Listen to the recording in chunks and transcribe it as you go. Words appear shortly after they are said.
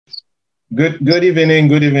Good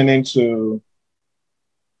evening to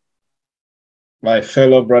my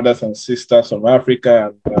fellow brothers and sisters from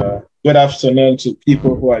Africa, and good afternoon to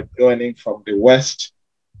people who are joining from the West,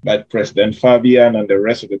 like President Fabian and the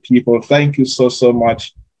rest of the people. Thank you so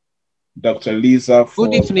much, Dr. Lisa,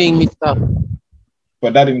 Good evening, Mr.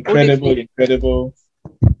 for that Good evening. incredible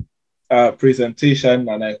presentation,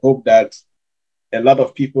 and I hope that a lot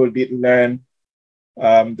of people did learn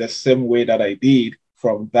the same way that I did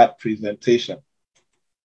from that presentation.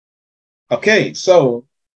 Okay, so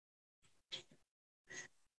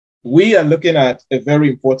we are looking at a very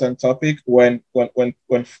important topic. When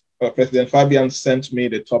President Fabian sent me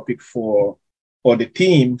the topic for or the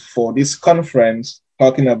theme for this conference,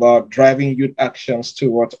 talking about driving youth actions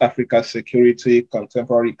towards Africa's security,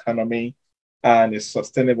 contemporary economy, and a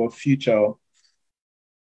sustainable future,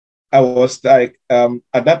 I was like, at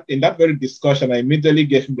that in that very discussion, I immediately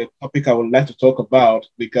gave him the topic I would like to talk about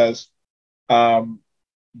because um,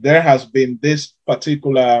 there has been this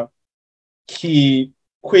particular key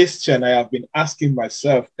question I have been asking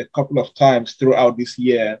myself a couple of times throughout this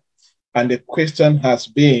year. And the question has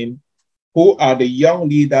been, who are the young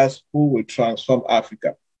leaders who will transform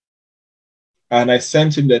Africa? And I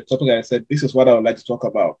sent him the topic and I said, this is what I would like to talk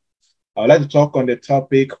about. I would like to talk on the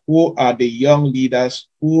topic, who are the young leaders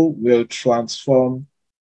who will transform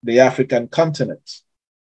the African continent?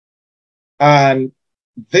 And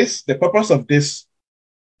the purpose of this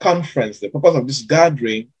conference, the purpose of this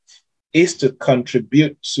gathering is to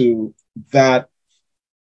contribute to that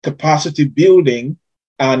capacity building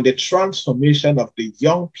and the transformation of the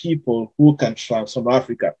young people who can transform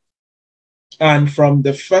Africa. And from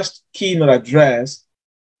the first keynote address,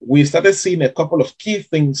 we started seeing a couple of key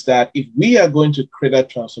things that if we are going to create a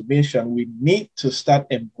transformation, we need to start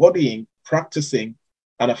embodying, practicing,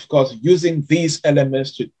 and of course, using these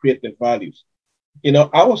elements to create the values.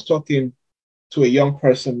 I was talking to a young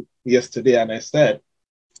person yesterday and I said,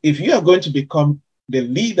 if you are going to become the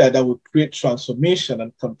leader that will create transformation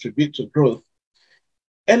and contribute to growth,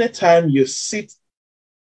 anytime you sit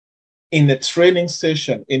in a training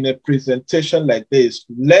session, in a presentation like this,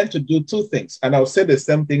 learn to do two things. And I'll say the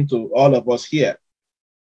same thing to all of us here.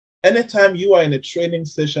 Anytime you are in a training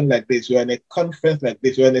session like this, you're in a conference like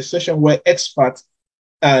this, you're in a session where experts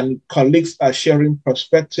and colleagues are sharing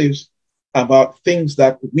perspectives about things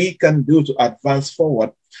that we can do to advance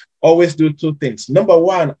forward, always do two things. Number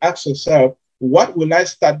one, ask yourself, what will I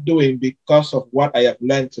start doing because of what I have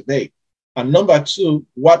learned today? And number two,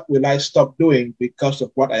 what will I stop doing because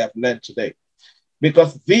of what I have learned today?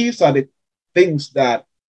 Because these are the things that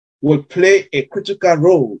will play a critical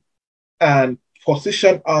role and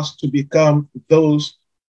position us to become those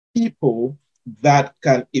people that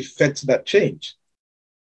can effect that change.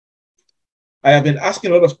 I have been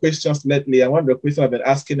asking a lot of questions lately, and one of the questions I've been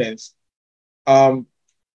asking is, 10,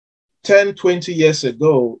 20 years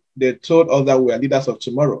ago, they told us that we are leaders of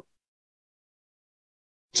tomorrow.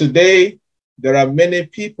 Today, there are many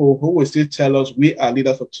people who will still tell us we are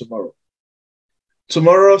leaders of tomorrow.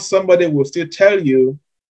 Tomorrow, somebody will still tell you,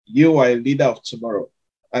 you are a leader of tomorrow.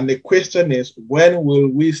 And the question is, when will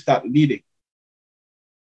we start leading?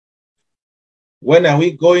 When are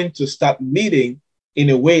we going to start leading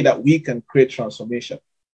in a way that we can create transformation,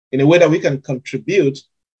 in a way that we can contribute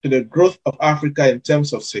to the growth of Africa in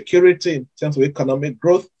terms of security, in terms of economic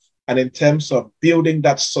growth, and in terms of building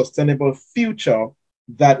that sustainable future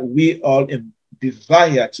that we all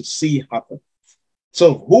desire to see happen.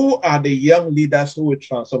 So who are the young leaders who will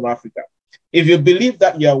transform Africa? If you believe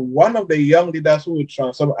that you're one of the young leaders who will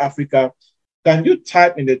transform Africa, can you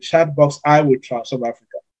type in the chat box, I will transform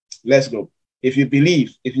Africa? Let's go. If you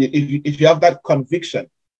believe, if you have that conviction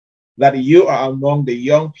that you are among the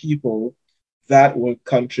young people that will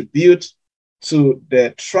contribute to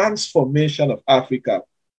the transformation of Africa,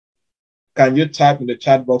 can you type in the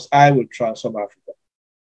chat box, I will transform Africa?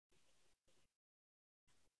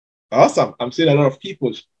 Awesome. I'm seeing a lot of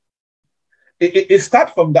people. It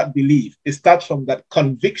starts from that belief. It starts from that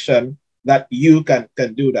conviction that you can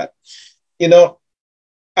do that.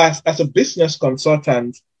 As a business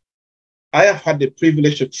consultant, I have had the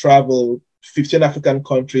privilege to travel 15 African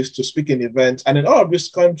countries to speak in events. And in all of these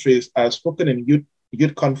countries, I've spoken in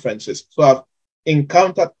youth conferences. So I've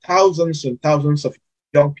encountered thousands and thousands of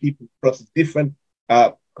young people across different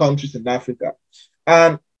countries in Africa.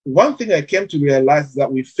 And one thing I came to realize is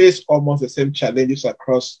that we face almost the same challenges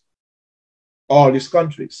across all these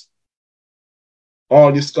countries.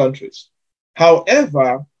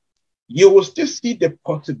 However, you will still see the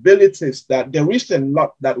possibilities that there is a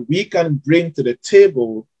lot that we can bring to the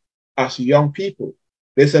table as young people.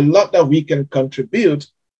 There's a lot that we can contribute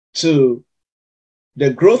to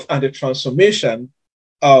the growth and the transformation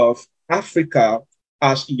of Africa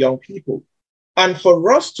as young people. And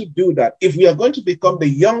for us to do that, if we are going to become the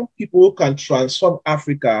young people who can transform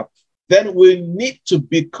Africa, then we need to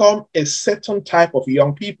become a certain type of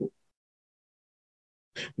young people.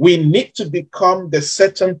 We need to become the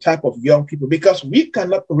certain type of young people because we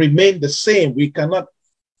cannot remain the same. We cannot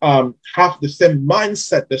have the same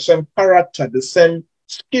mindset, the same character, the same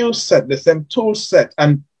skill set, the same tool set,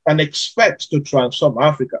 and expect to transform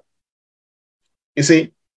Africa. You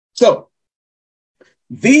see? So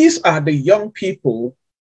these are the young people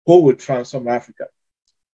who will transform Africa.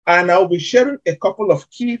 And I'll be sharing a couple of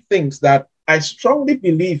key things that I strongly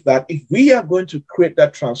believe that if we are going to create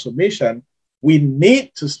that transformation, we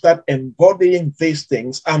need to start embodying these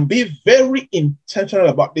things and be very intentional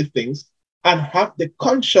about these things and have the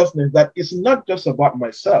consciousness that it's not just about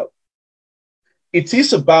myself. It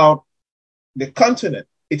is about the continent.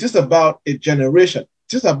 It is about a generation.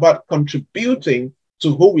 It is about contributing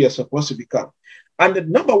to who we are supposed to become. And the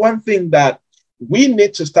number one thing that we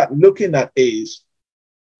need to start looking at is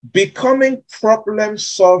becoming problem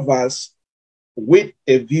solvers with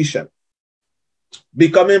a vision.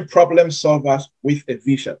 Becoming problem solvers with a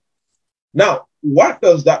vision. Now, what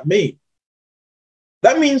does that mean?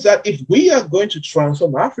 That means that if we are going to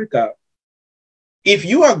transform Africa, if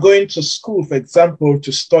you are going to school, for example,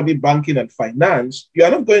 to study banking and finance, you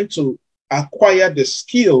are not going to acquire the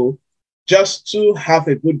skill just to have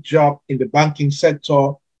a good job in the banking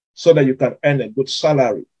sector so that you can earn a good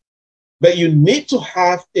salary. But you need to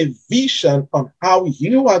have a vision on how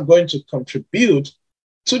you are going to contribute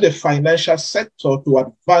to the financial sector to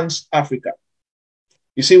advance Africa.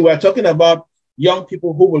 You see, we're talking about young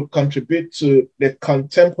people who will contribute to the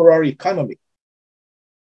contemporary economy.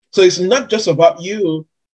 So it's not just about you,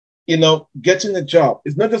 getting a job.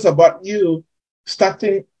 It's not just about you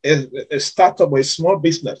starting a startup or a small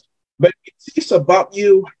business, but it is about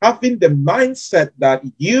you having the mindset that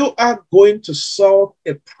you are going to solve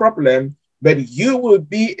a problem, but you will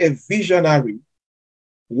be a visionary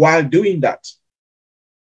while doing that.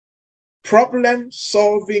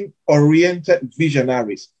 Problem-solving oriented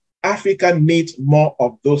visionaries. Africa needs more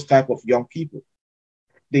of those type of young people.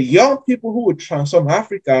 The young people who will transform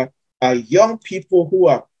Africa are young people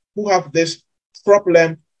who have this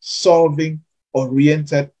problem-solving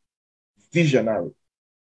oriented visionary.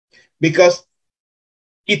 Because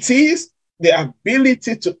it is the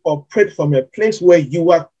ability to operate from a place where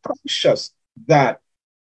you are conscious that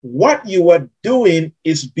what you are doing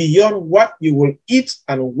is beyond what you will eat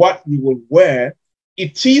and what you will wear.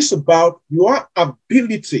 It is about your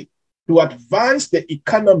ability to advance the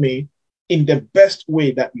economy in the best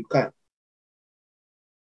way that you can.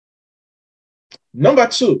 Number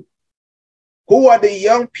two, who are the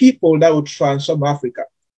young people that will transform Africa?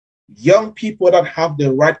 Young people that have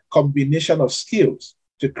the right combination of skills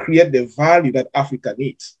to create the value that Africa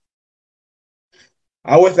needs.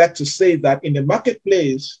 I always like to say that in the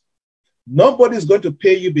marketplace, nobody's going to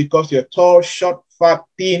pay you because you're tall, short, fat,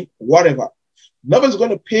 thin, whatever. Nobody's going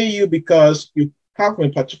to pay you because you come from a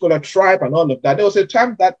particular tribe and all of that. There was a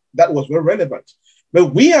time that was very relevant. But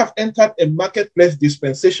we have entered a marketplace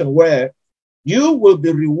dispensation where you will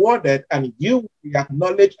be rewarded and you will be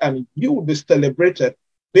acknowledged and you will be celebrated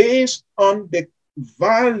based on the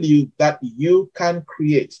value that you can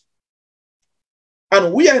create.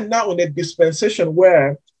 And we are now in a dispensation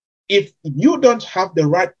where if you don't have the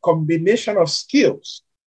right combination of skills,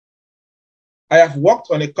 I have worked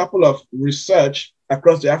on a couple of research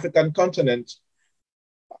across the African continent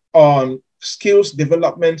on skills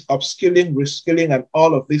development, upskilling, reskilling, and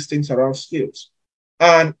all of these things around skills.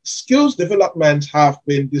 And skills development have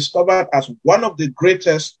been discovered as one of the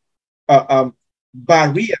greatest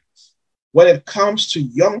barriers when it comes to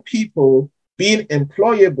young people being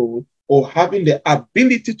employable or having the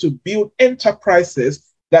ability to build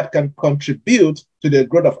enterprises that can contribute to the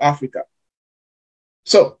growth of Africa.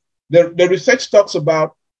 So the research talks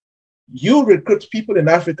about you recruit people in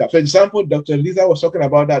Africa. For example, Dr. Lisa was talking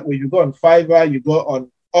about that when you go on Fiverr, you go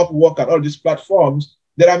on Upwork and all these platforms,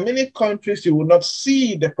 there are many countries you will not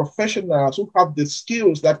see the professionals who have the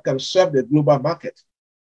skills that can serve the global market.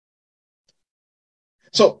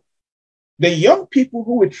 So the young people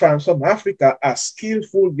who will transform Africa are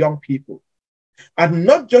skillful young people. And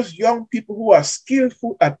not just young people who are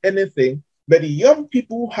skillful at anything, but the young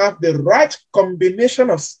people who have the right combination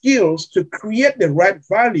of skills to create the right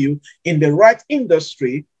value in the right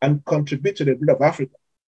industry and contribute to the growth of Africa.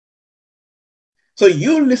 So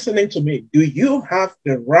you listening to me, do you have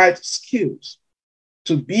the right skills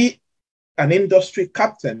to be an industry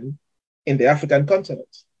captain in the African continent?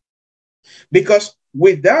 Because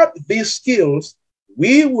without these skills,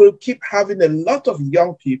 we will keep having a lot of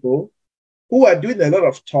young people who are doing a lot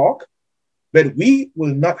of talk, but we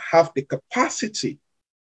will not have the capacity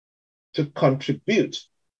to contribute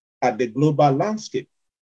at the global landscape.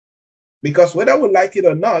 Because whether we like it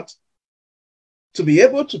or not, to be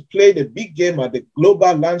able to play the big game at the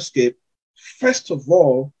global landscape, first of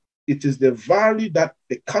all, it is the value that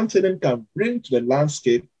the continent can bring to the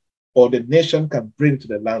landscape or the nation can bring to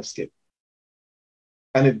the landscape.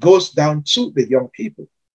 And it goes down to the young people.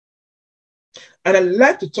 And I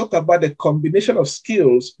like to talk about the combination of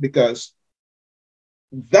skills because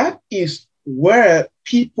that is where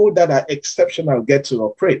people that are exceptional get to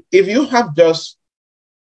operate. If you have just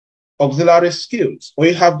auxiliary skills or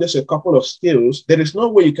you have just a couple of skills, there is no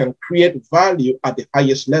way you can create value at the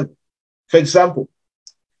highest level. For example,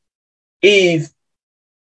 if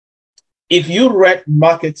you read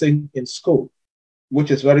marketing in school,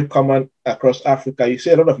 which is very common across Africa, you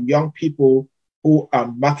see a lot of young people who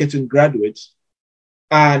are marketing graduates,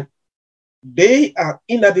 and they are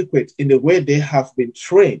inadequate in the way they have been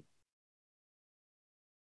trained.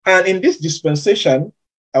 And in this dispensation,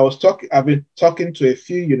 I've been talking to a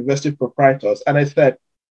few university proprietors, and I said,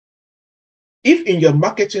 if in your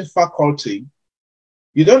marketing faculty,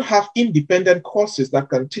 you don't have independent courses that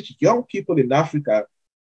can teach young people in Africa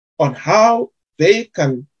on how they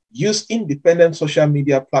can use independent social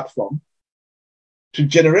media platform to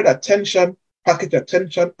generate attention, package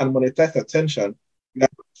attention, and monetize attention, you are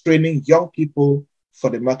training young people for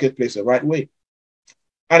the marketplace the right way.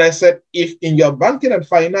 And I said, if in your banking and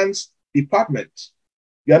finance department,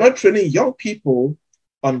 you are not training young people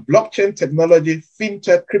on blockchain technology,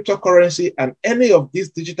 fintech, cryptocurrency, and any of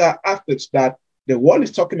these digital assets that the world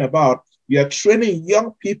is talking about, you are training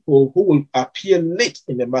young people who will appear late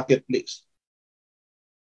in the marketplace.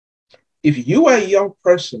 If you are a young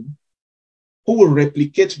person who will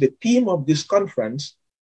replicate the theme of this conference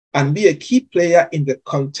and be a key player in the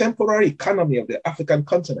contemporary economy of the African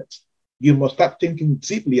continent, you must start thinking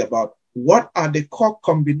deeply about what are the core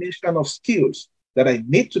combination of skills that I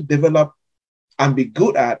need to develop and be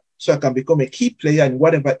good at so I can become a key player in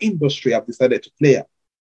whatever industry I've decided to play at.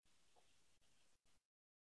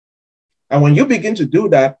 And when you begin to do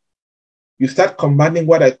that, you start commanding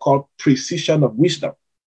what I call precision of wisdom.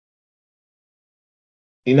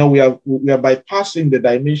 You know, we are bypassing the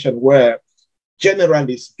dimension where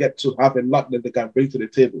generalists get to have a lot that they can bring to the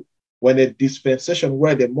table. When a dispensation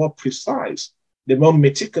where they're more precise, they're more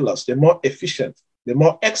meticulous, they're more efficient, they're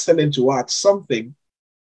more excellent to add something,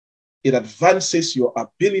 it advances your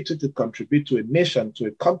ability to contribute to a nation, to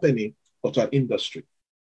a company, or to an industry.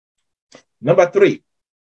 Number 3,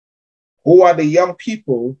 who are the young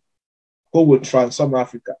people who will transform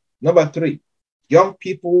Africa? Number 3, young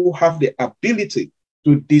people who have the ability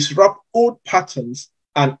to disrupt old patterns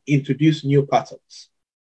and introduce new patterns.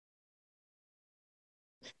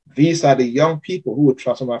 These are the young people who will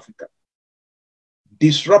transform Africa.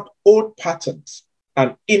 Disrupt old patterns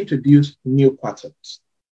and introduce new patterns.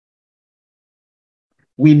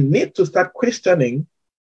 We need to start questioning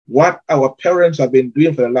what our parents have been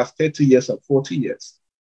doing for the last 30 years or 40 years.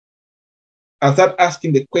 And start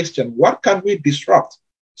asking the question, what can we disrupt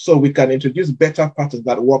so we can introduce better patterns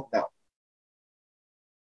that work now?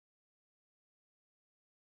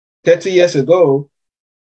 30 years ago,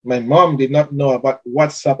 my mom did not know about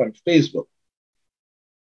WhatsApp and Facebook.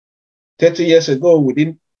 30 years ago, we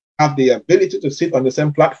didn't have the ability to sit on the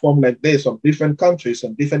same platform like this from different countries,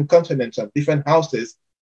 on different continents, and different houses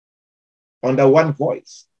under one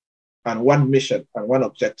voice and one mission and one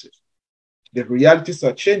objective. The realities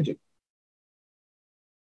are changing.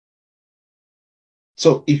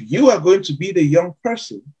 So if you are going to be the young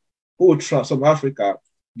person who will transform Africa,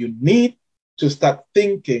 you need to start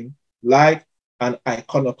thinking like an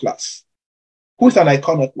iconoclast. Who is an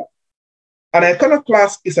iconoclast? An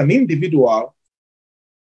iconoclast is an individual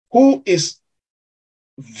who is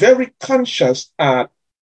very conscious at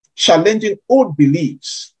challenging old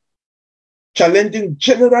beliefs, challenging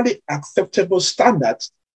generally acceptable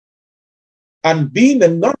standards, and being a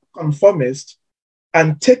non-conformist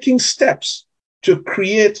and taking steps to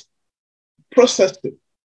create processes,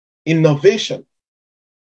 innovation,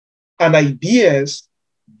 and ideas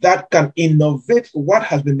that can innovate what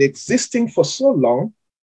has been existing for so long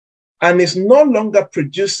and is no longer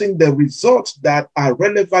producing the results that are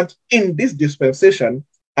relevant in this dispensation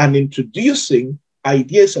and introducing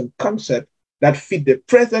ideas and concepts that fit the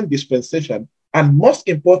present dispensation, and most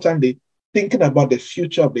importantly, thinking about the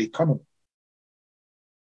future of the economy.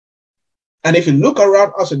 And if you look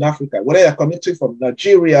around us in Africa, whether you're connecting from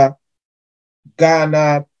Nigeria,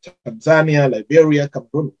 Ghana, Tanzania, Liberia,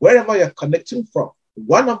 Cameroon, wherever you're connecting from,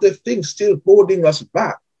 one of the things still holding us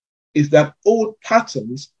back is that old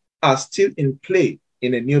patterns are still in play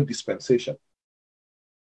in a new dispensation.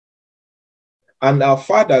 And our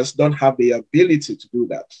fathers don't have the ability to do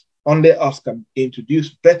that. Only us can introduce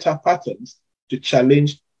better patterns to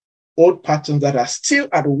challenge old patterns that are still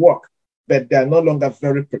at work, but they are no longer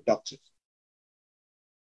very productive.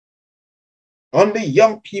 Only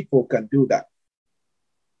young people can do that.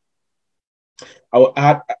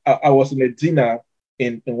 I was in a dinner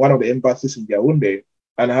in one of the embassies in Yaoundé,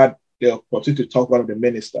 and I had the opportunity to talk to one of the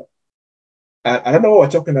ministers. And I don't know what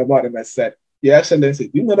we're talking about, and I said, Your Excellency,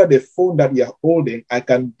 do you know that the phone that you're holding, I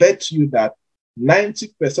can bet you that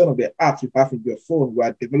 90% of the apps you have in your phone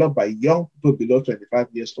were developed by young people below 25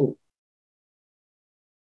 years old.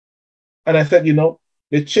 And I said,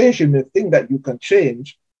 the change you may think that you can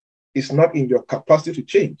change is not in your capacity to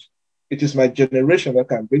change. It is my generation that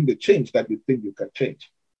can bring the change that you think you can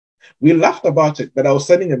change. We laughed about it, but I was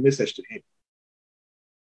sending a message to him.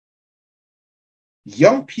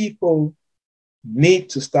 Young people need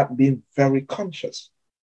to start being very conscious.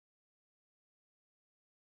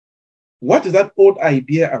 What is that old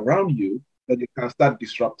idea around you that you can start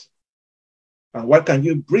disrupting? And what can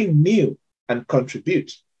you bring new and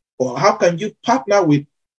contribute? Or how can you partner with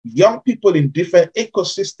young people in different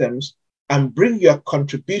ecosystems and bring your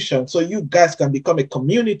contribution so you guys can become a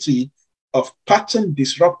community of pattern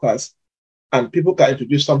disruptors and people can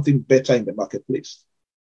introduce something better in the marketplace?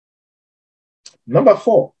 Number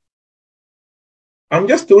 4, I'm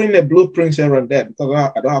just doing the blueprints here and there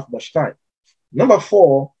because I don't have much time. Number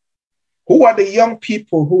 4, who are the young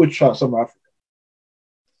people who will transform Africa?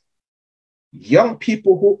 Young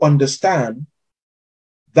people who understand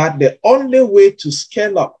that the only way to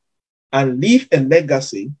scale up and leave a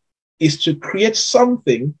legacy is to create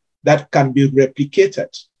something that can be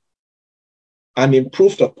replicated and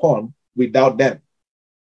improved upon without them.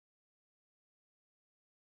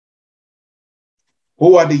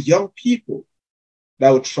 Who are the young people that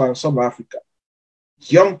will transform Africa?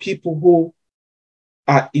 Young people who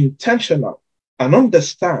are intentional and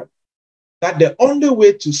understand that the only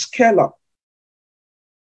way to scale up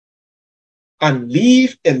and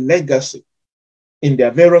leave a legacy in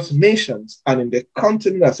their various nations and in the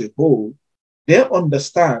continent as a whole, they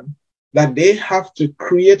understand that they have to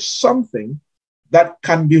create something that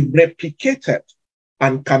can be replicated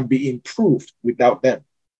and can be improved without them.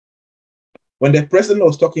 When the president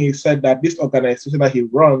was talking, he said that this organization that he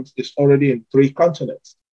runs is already in 3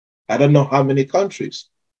 continents. I don't know how many countries,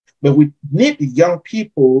 but we need young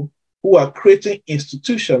people who are creating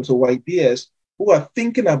institutions or ideas, who are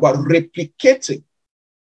thinking about replicating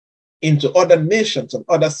into other nations and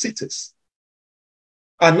other cities.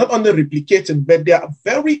 And not only replicating, but they are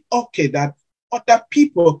very okay that other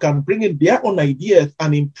people can bring in their own ideas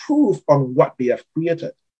and improve on what they have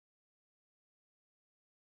created.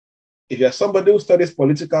 If you're somebody who studies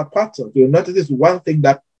political patterns, you'll notice this one thing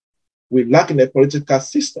that we lack in the political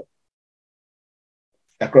system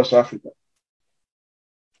across Africa.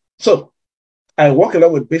 So I work a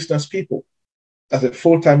lot with business people as a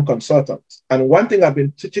full-time consultant. And one thing I've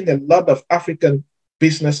been teaching a lot of African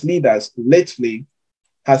business leaders lately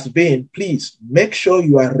has been, please make sure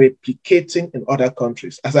you are replicating in other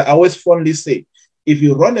countries. As I always fondly say, if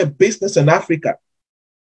you run a business in Africa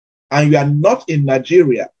and you are not in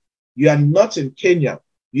Nigeria, you are not in Kenya,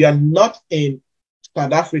 you are not in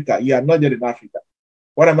South Africa, you are not yet in Africa.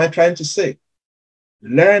 What am I trying to say?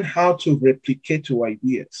 Learn how to replicate your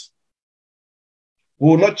ideas. We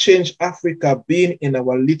will not change Africa being in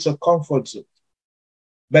our little comfort zone.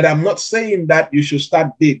 But I'm not saying that you should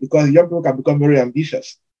start big, because young people can become very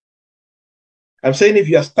ambitious. I'm saying if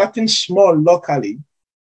you are starting small locally,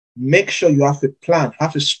 make sure you have a plan,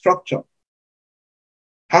 have a structure,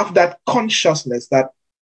 have that consciousness that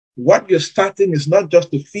what you're starting is not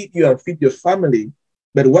just to feed you and feed your family,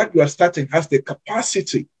 but what you are starting has the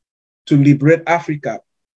capacity to liberate Africa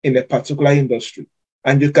in a particular industry.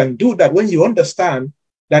 And you can do that when you understand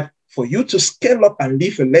that for you to scale up and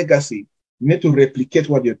leave a legacy, you need to replicate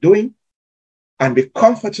what you're doing and be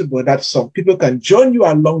comfortable that some people can join you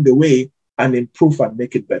along the way and improve and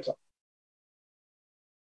make it better.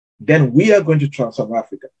 Then we are going to transform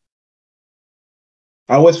Africa.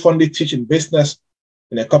 I always fondly teach in business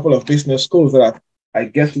in a couple of business schools that I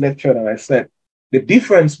guest lectured, and I said the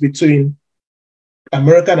difference between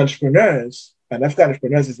American entrepreneurs and African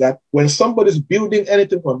entrepreneurs is that when somebody's building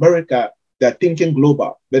anything for America, they're thinking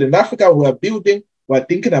global. But in Africa, we're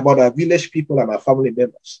thinking about our village people and our family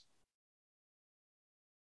members.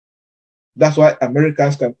 That's why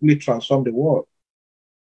Americans can really transform the world.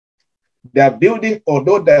 They are building,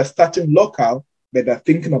 although they're starting local, but they're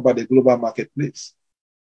thinking about the global marketplace.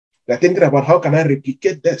 They're thinking about how can I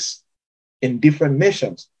replicate this in different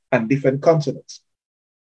nations and different continents.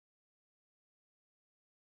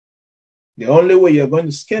 The only way you're going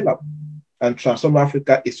to scale up and transform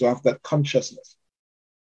Africa is to have that consciousness.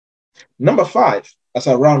 Number 5, as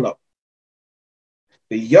I round up,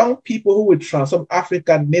 the young people who will transform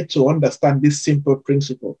Africa need to understand this simple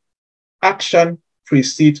principle. Action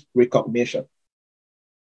precedes recognition.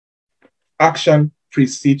 Action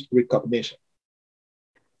precedes recognition.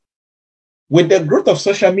 With the growth of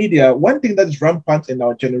social media, one thing that is rampant in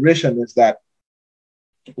our generation is that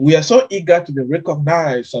we are so eager to be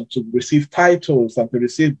recognized and to receive titles and to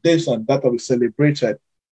receive this and that to be celebrated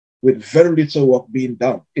with very little work being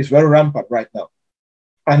done. It's very rampant right now.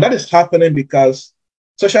 And that is happening because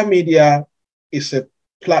social media is a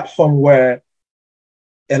platform where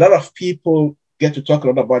a lot of people get to talk a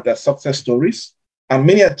lot about their success stories. And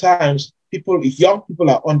many times, young people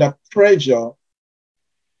are under pressure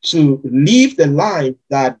to live the life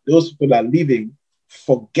that those people are living,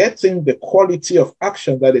 forgetting the quality of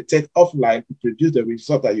action that they take offline to produce the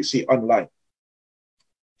result that you see online.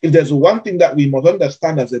 If there's one thing that we must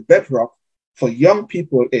understand as a bedrock for young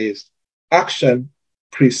people is action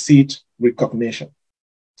precedes recognition.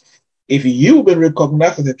 If you will be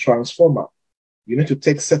recognized as a transformer, you need to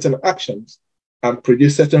take certain actions and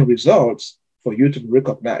produce certain results for you to be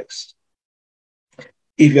recognized.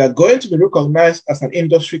 If you are going to be recognized as an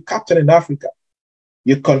industry captain in Africa,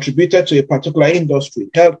 you contributed to a particular industry,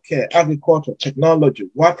 healthcare, agriculture, technology,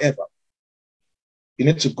 whatever. You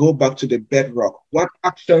need to go back to the bedrock. What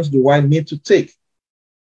actions do I need to take?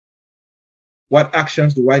 What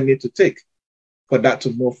actions do I need to take for that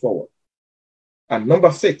to move forward? And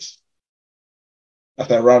number 6,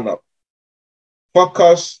 as I round up,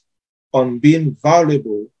 focus on being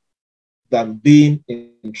valuable than being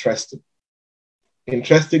interesting.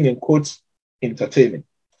 Interesting in quotes, entertaining.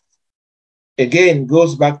 Again,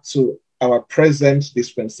 goes back to our present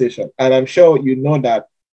dispensation. And I'm sure you know that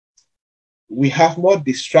we have more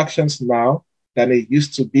distractions now than it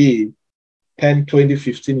used to be 10, 20,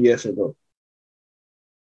 15 years ago.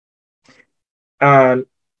 And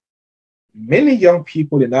many young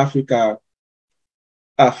people in Africa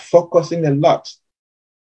are focusing a lot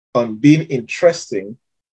on being interesting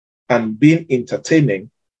and being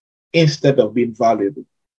entertaining instead of being valuable.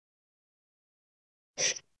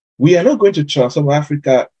 We are not going to transform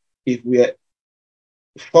Africa if we are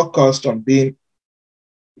focused on being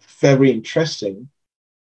very interesting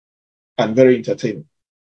and very entertaining.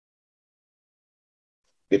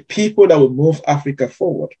 The people that will move Africa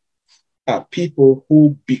forward are people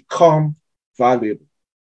who become valuable.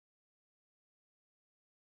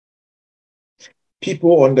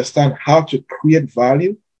 People who understand how to create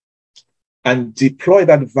value and deploy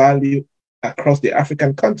that value across the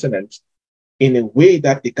African continent in a way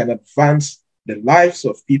that it can advance the lives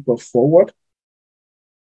of people forward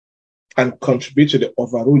and contribute to the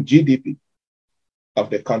overall GDP of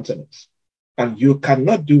the continent. And you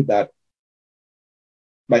cannot do that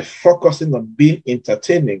by focusing on being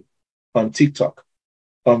entertaining on TikTok,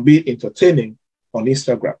 on being entertaining on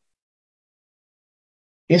Instagram.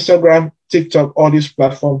 Instagram, TikTok, all these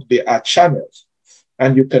platforms, they are channels.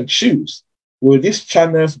 And you can choose, will these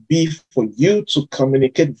channels be for you to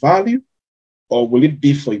communicate value, or will it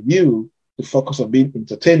be for you to focus on being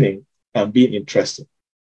entertaining and being interesting?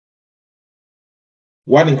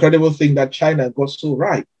 One incredible thing that China got so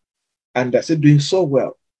right, and they're still doing so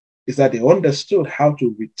well, is that they understood how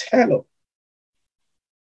to retell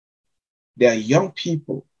their young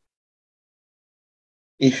people.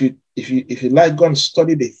 If you like, go and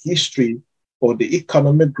study the history or the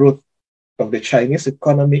economic growth of the Chinese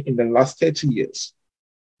economy in the last 30 years,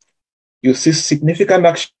 you see significant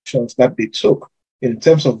actions that they took in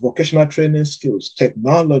terms of vocational training skills,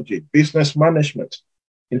 technology, business management,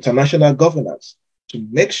 international governance, to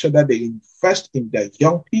make sure that they invest in their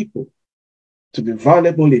young people to be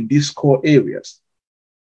valuable in these core areas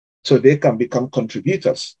so they can become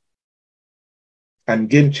contributors and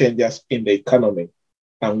game changers in the economy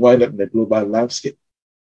and wind up in the global landscape.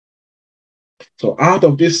 So out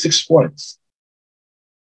of these 6 points,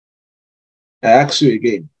 I ask you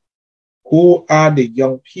again, who are the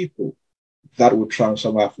young people that will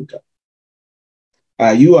transform Africa?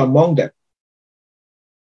 Are you among them?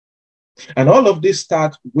 And all of this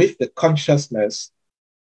starts with the consciousness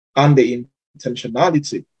and the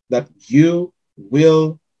intentionality that you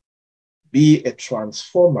will be a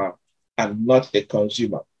transformer and not a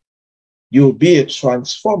consumer. You'll be a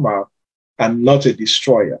transformer and not a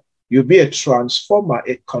destroyer. You'll be a transformer,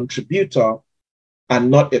 a contributor,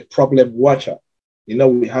 and not a problem watcher. You know,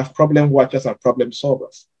 we have problem watchers and problem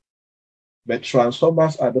solvers. But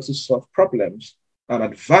transformers are those who solve problems and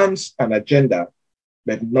advance an agenda,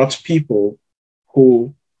 but not people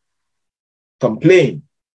who complain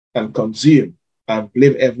and consume and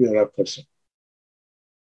blame every other person.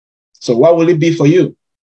 So what will it be for you?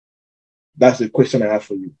 That's the question I have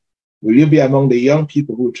for you. Will you be among the young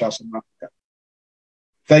people who will transform Africa?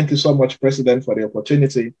 Thank you so much, President, for the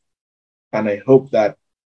opportunity. And I hope that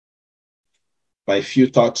my few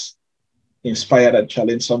thoughts inspired and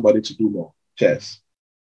challenged somebody to do more. Cheers.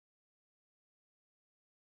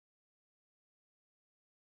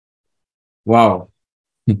 Wow.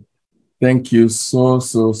 Thank you so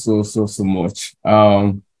much.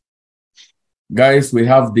 Guys, we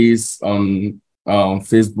have this on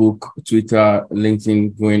Facebook, Twitter,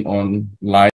 LinkedIn going on live.